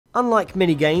Unlike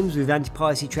many games with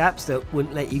anti-piracy traps that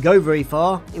wouldn't let you go very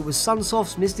far, it was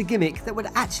Sunsoft's Mr. Gimmick that would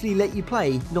actually let you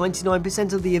play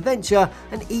 99% of the adventure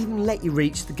and even let you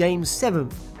reach the game's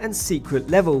 7th and secret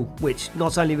level, which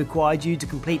not only required you to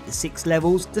complete the 6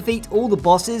 levels, defeat all the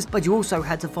bosses, but you also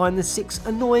had to find the 6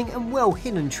 annoying and well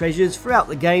hidden treasures throughout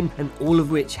the game, and all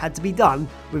of which had to be done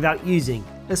without using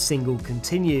a single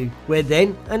continue, where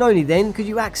then and only then could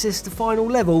you access the final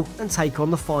level and take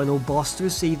on the final boss to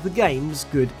receive the game's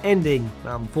good ending.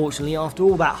 Unfortunately, after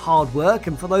all that hard work,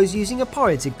 and for those using a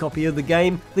pirated copy of the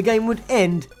game would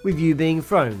end with you being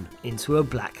thrown into a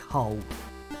black hole.